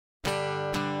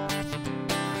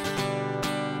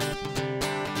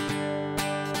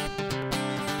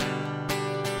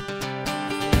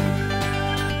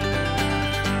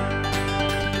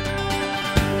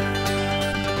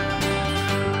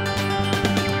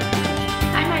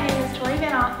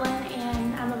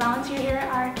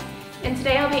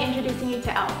today I'll be introducing you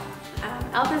to Elf.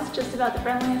 Elf is just about the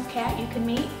friendliest cat you can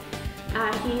meet.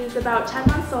 He's about 10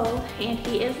 months old and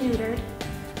he is neutered.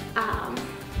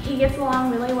 He gets along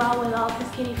really well with all of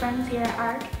his kitty friends here at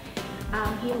ARC.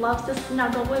 He loves to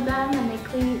snuggle with them and they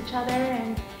clean each other,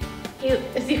 and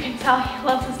as you can tell, he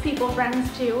loves his people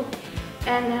friends too.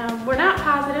 And we're not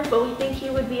positive, but we think he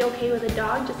would be okay with a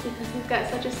dog just because he's got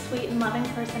such a sweet and loving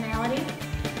personality,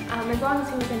 as long as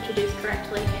he was introduced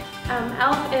correctly.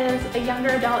 Elf is a younger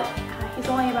adult. He's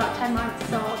only about 10 months,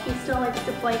 so he still likes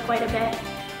to play quite a bit.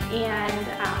 And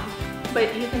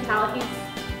but you can tell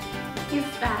he's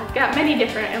got many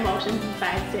different emotions and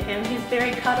sides to him. He's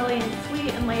very cuddly and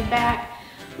sweet and laid back,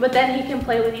 but then he can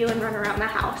play with you and run around the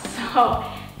house. So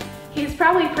he's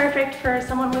probably perfect for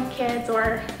someone with kids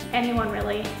or anyone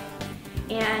really.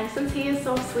 And since he is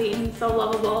so sweet and so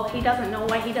lovable, he doesn't know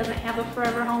why he doesn't have a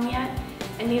forever home yet,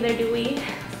 and neither do we.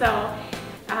 So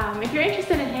if you're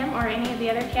interested in him or any of the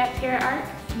other cats here at ARC,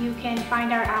 you can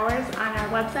find our hours on our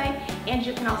website, and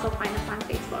you can also find us on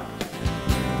Facebook.